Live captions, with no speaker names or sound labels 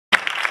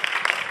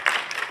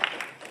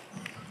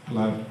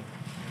Hello.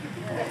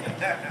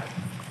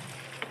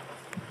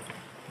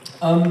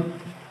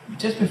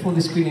 Just before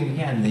the screening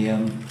began, the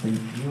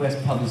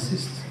US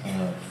publicist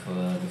for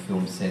the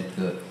film said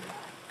that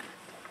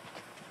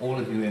all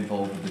of you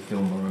involved with the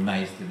film were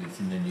amazed that it's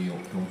in the New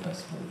York Film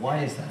Festival. Why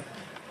is that?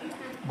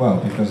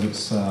 Well, because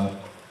it's a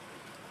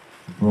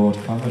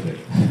broad comedy.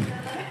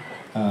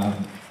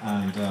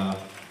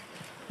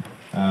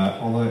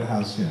 Although it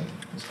has,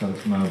 it's got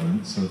its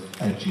moments of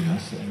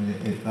edginess, I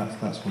mean,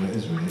 that's what it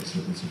is really, it's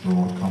a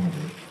broad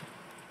comedy.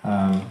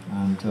 I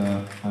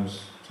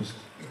was just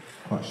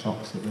quite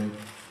shocked that they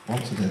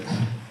wanted it,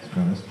 to be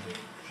honest.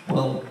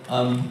 Well,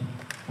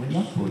 we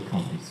love broad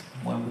comedies.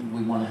 Why would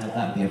we want to have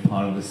that be a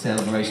part of the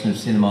celebration of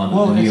cinema at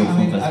the New York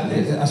Film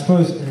Festival? I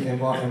suppose in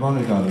one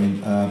regard,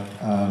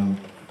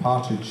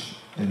 Partridge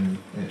in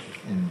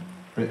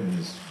Britain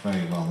is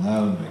very well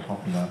known, very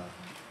popular.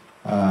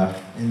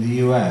 In the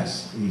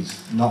US,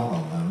 he's not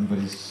well known, but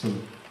he's sort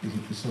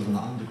of an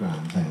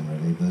underground thing,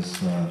 really. There's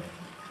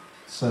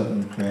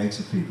certain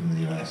creative people in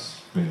the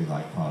US really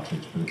like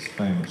Partridge, but it's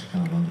very much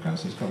kind of underground,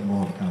 so it's got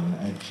more of a kind of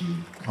an edgy,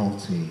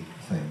 culty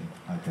thing,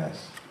 I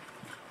guess.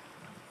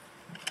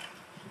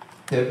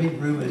 There have been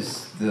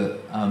rumours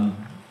that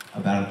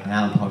about an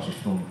Alan Partridge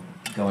film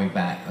going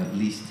back at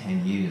least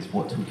 10 years.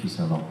 What took you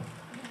so long?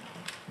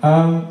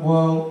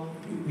 Well,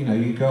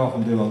 you go off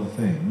and do other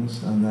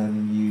things, and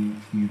then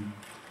you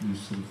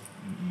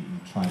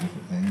try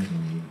different things,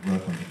 and you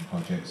work on different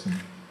projects,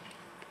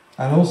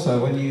 and also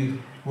when you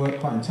work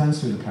quite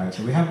intensely with the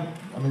character. The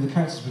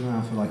character's been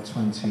around for like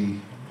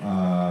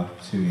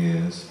 22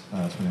 years,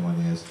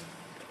 21 years,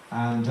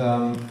 and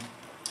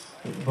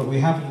but we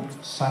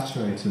haven't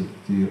saturated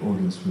the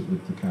audience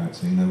with the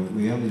character.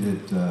 We only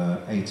did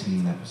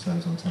 18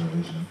 episodes on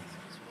television.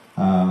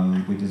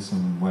 We did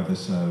some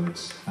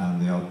webisodes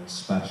and the odd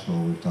special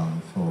we've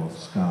done for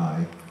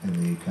Sky in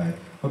the UK.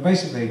 But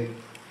basically,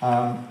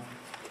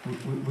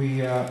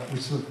 we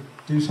sort of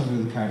do something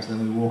with the character, then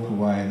we walk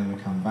away, and then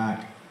we come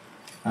back.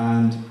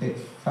 And it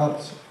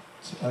felt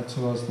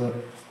to us that,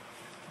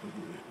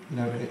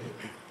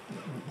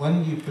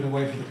 when you've been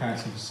away from the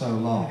character for so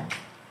long,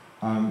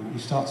 you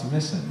start to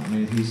miss him. I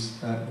mean, he's,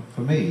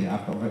 for me,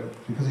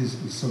 because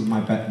he's sort of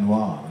my bête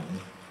noire,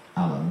 really,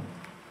 Alan,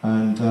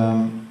 and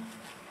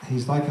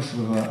he's like a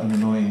sort of an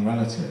annoying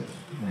relative,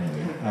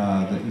 really,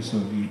 that you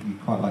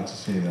quite like to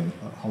see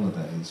at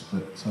holidays,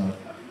 but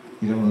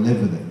you don't want to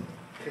live with him.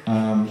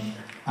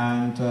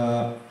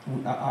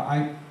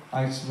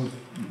 I sort of,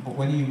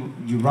 when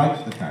you write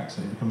for the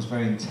character, it becomes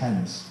very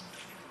intense,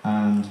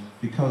 and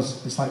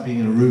because it's like being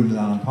in a room with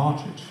Alan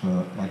Partridge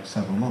for like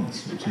several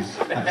months, which is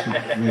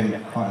actually really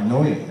quite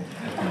annoying.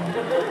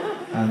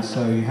 And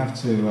so you have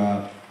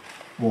to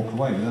walk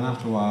away, but then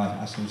after a while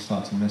I sort of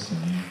start to miss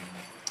him.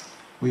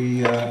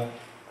 We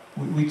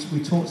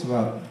talked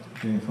about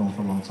doing a film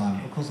for a long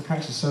time. Of course, the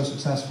character is so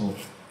successful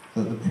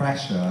that the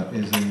pressure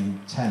is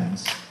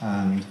intense,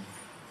 and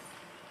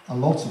a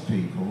lot of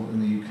people in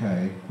the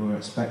UK were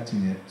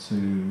expecting it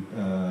to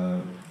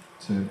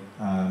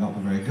not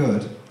be very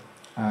good,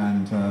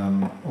 and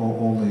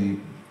all the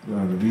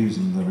reviews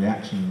and the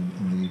reaction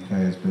in the UK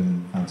has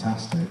been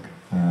fantastic.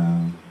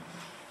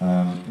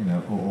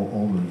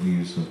 All the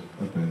reviews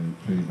have been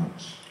pretty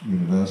much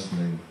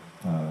universally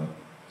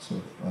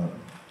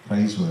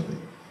praiseworthy.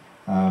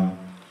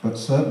 But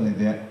certainly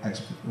the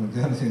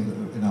only thing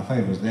that in our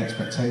favour is the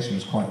expectation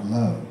was quite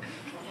low,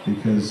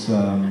 because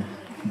a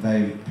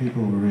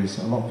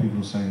lot of people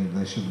were saying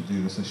they shouldn't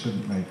do this, they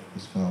shouldn't make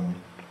this film.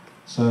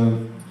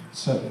 So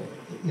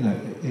it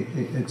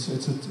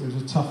was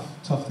a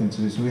tough thing to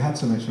do. So we had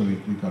to make sure we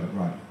got it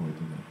right before we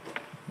did it.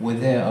 Were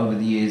there over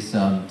the years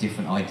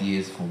different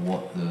ideas for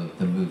what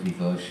the movie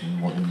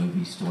version, what the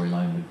movie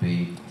storyline would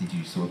be? Did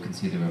you sort of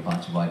consider a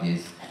bunch of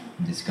ideas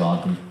and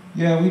discard them?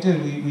 Yeah, we did.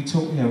 We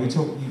talked. You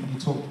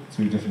talk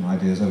through different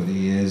ideas over the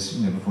years,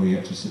 before you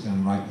actually sit down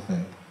and write the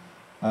thing.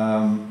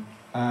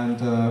 And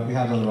we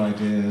had other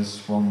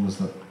ideas. One was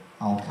that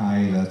Al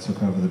Qaeda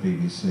took over the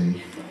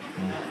BBC.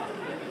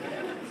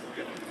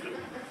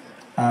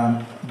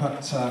 Alan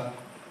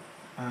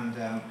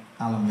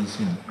was,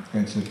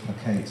 going to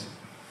placate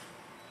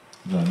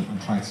them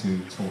and try to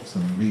talk to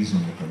them and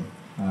reason with them.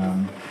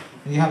 And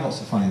you have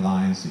lots of funny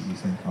lines that you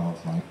think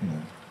of, like,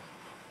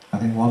 I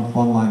think one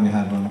line we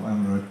had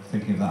when we were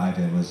thinking of that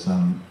idea was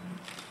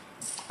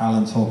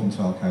Alan talking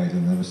to Al Qaeda,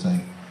 and they were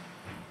saying,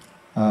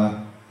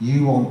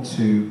 "You want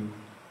to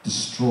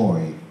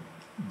destroy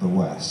the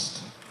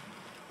West."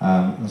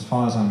 As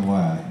far as I'm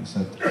aware, he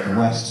said, the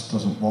West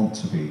doesn't want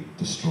to be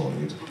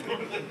destroyed.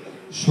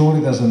 Surely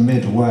there's a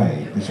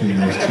midway between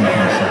those two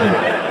things.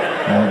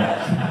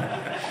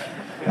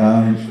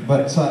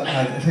 But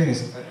the thing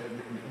is,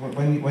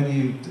 when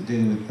you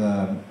deal with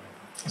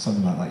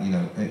something like that,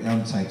 it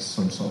only takes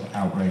some sort of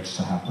outrage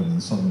to happen,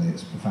 and suddenly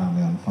it's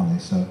profoundly unfunny.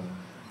 So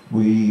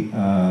we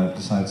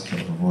decided to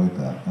sort of avoid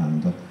that,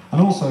 and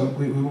also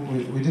we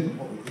didn't.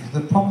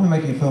 The problem with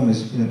making a film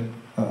is,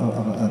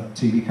 of a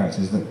TV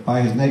character, is that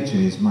by his nature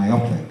he's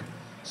myopic.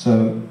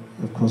 So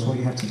of course what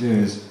you have to do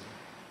is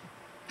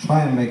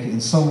try and make it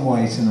in some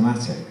way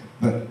cinematic,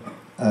 but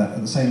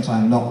at the same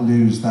time not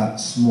lose that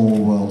small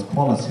world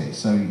quality.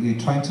 So you're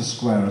trying to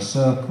square a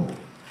circle.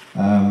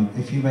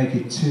 If you make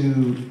it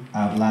too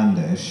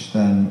outlandish,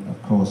 then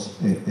of course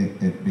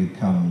it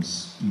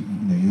becomes,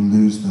 you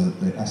lose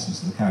the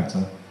essence of the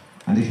character.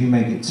 And if you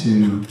make it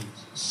too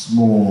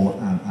small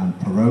and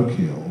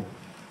parochial,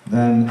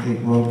 then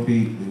it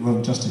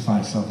won't justify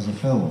itself as a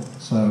film.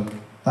 So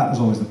that was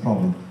always the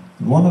problem.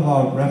 One of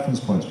our reference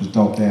points was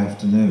Dog Day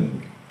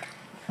Afternoon,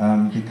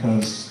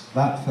 because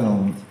that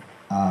film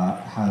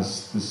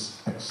has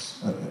this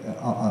sort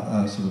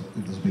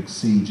of this big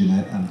siege in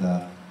it,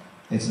 and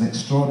it's an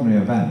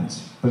extraordinary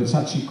event, but it's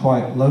actually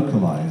quite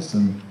localized,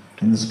 and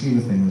in the scheme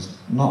of things,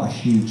 not a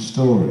huge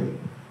story.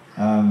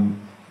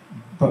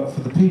 But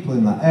for the people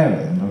in that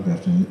area, in Dog Day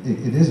Afternoon,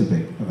 it is a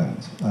big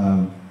event.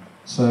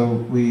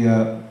 So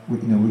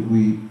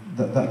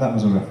that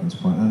was a reference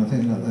point, and I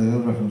think that the other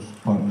reference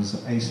point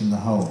was Ace in the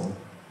Hole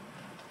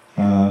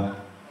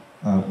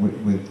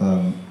with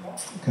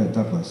Kirk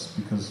Douglas,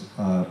 because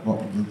what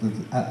the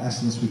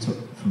essence we took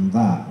from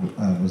that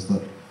was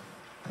that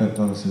Kirk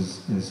Douglas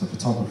is a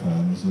photographer,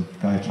 and there's a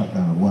guy trapped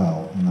down a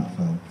well in that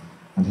film,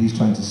 and he's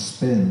trying to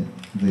spin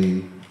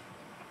the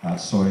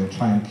story and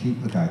try and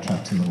keep the guy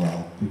trapped in the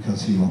well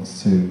because he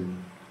wants to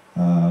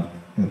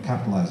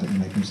capitalise it and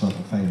make himself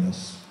a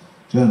famous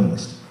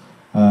journalist.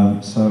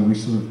 So we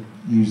sort of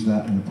use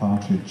that in the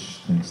Partridge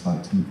things,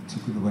 like to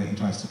the way he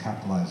tries to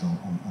capitalise on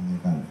the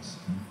events.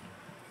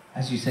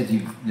 As you said,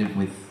 you've lived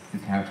with the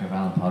character of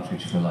Alan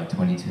Partridge for like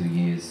 22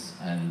 years,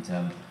 and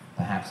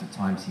perhaps at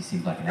times he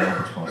seemed like an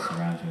albatross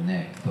around your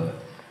neck, but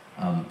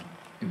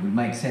it would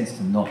make sense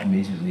to not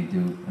immediately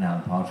do an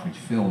Alan Partridge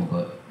film,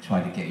 but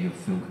try to get your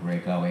film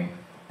career going,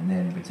 and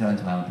then return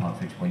to Alan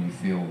Partridge when you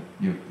feel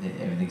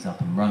everything's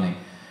up and running.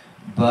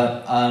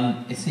 But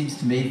it seems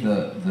to me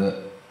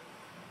that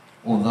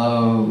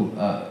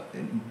although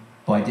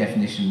by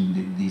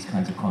definition these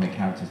kinds of comic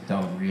characters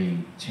don't really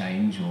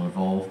change or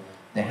evolve,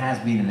 there has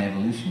been an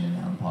evolution in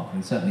Alan Parker,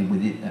 and certainly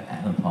within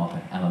Alan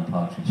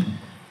Partridge.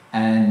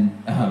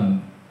 And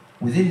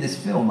within this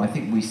film, I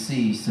think we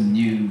see some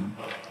new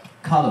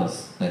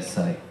colours, let's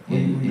say,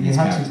 in his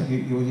character.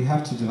 You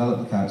have to develop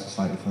the character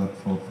slightly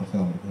for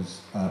film,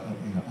 because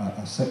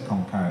a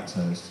sitcom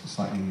character is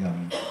slightly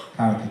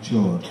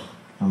caricatured.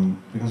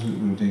 Because we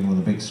were doing it on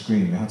the big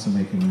screen, we had to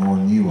make him more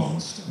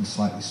nuanced and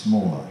slightly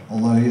smaller.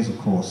 Although he is, of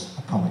course,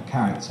 a comic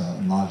character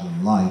and larger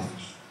than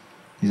life,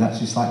 he's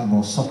actually slightly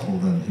more subtle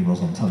than he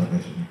was on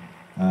television,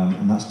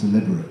 and that's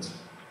deliberate.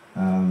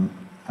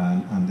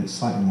 And it's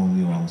slightly more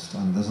nuanced,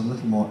 and there's a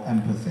little more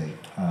empathy,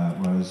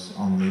 whereas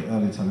on the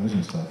early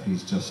television stuff,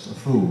 he's just a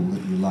fool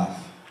that you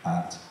laugh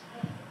at.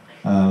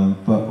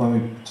 But when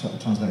we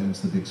translated him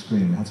to the big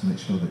screen, we had to make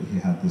sure that he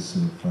had this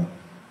sort of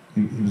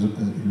he was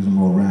a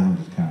more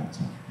rounded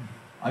character.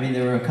 I mean,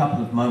 there were a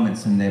couple of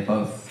moments, and they're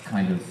both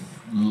kind of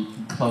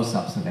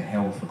close-ups that are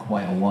held for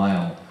quite a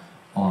while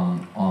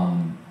on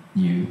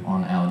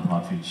Alan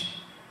Partridge,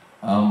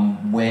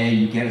 where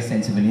you get a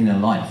sense of an inner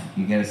life.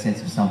 You get a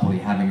sense of somebody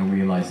having a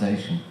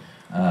realization.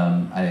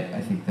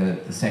 I think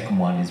the second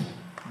one is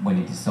when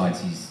he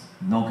decides he's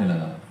not going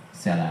to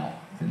sell out,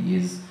 that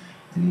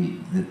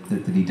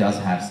he does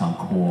have some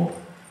core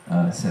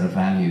set of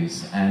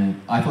values.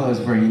 And I thought that was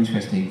a very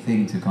interesting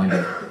thing to kind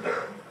of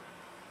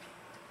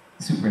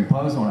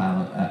superimpose on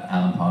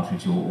Alan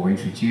Partridge or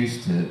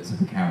introduce to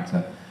the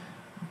character,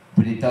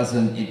 but it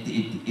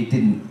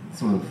didn't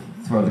sort of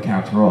throw the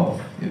character off.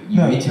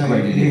 You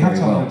integrated it very well. You have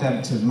to have a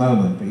redemptive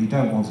moment, but you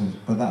don't want to.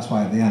 But that's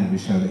why at the end we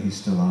show that he's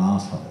still an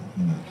arsehole.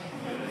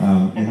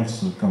 You have to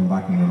sort of come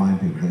back and remind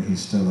people that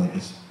he's still a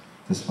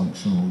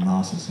dysfunctional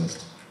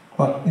narcissist.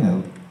 But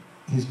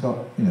he's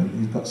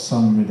got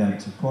some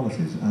redemptive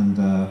qualities, and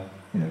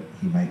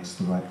he makes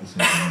the right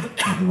decision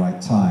at the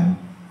right time.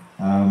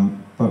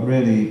 But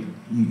really,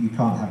 you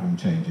can't have him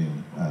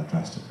changing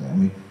drastically. I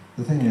mean,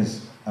 the thing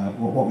is,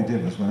 what we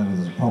did was, whenever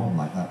there's a problem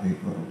like that,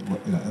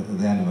 at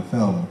the end of a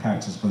film, the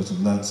character's supposed to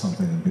have learned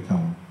something and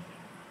become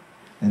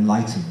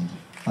enlightened.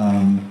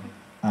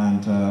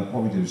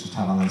 What we did was just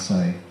have Alan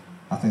say,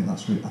 I think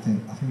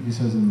he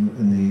says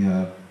in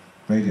the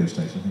radio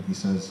station, I think he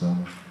says,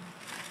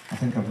 I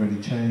think I've really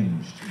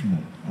changed,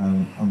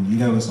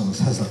 when someone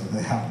says that,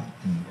 they haven't.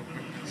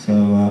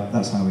 So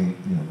that's how we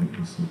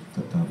sort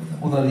of dealt with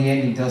that. Although the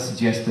ending does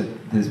suggest that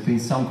there's been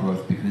some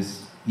growth,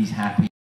 because he's happy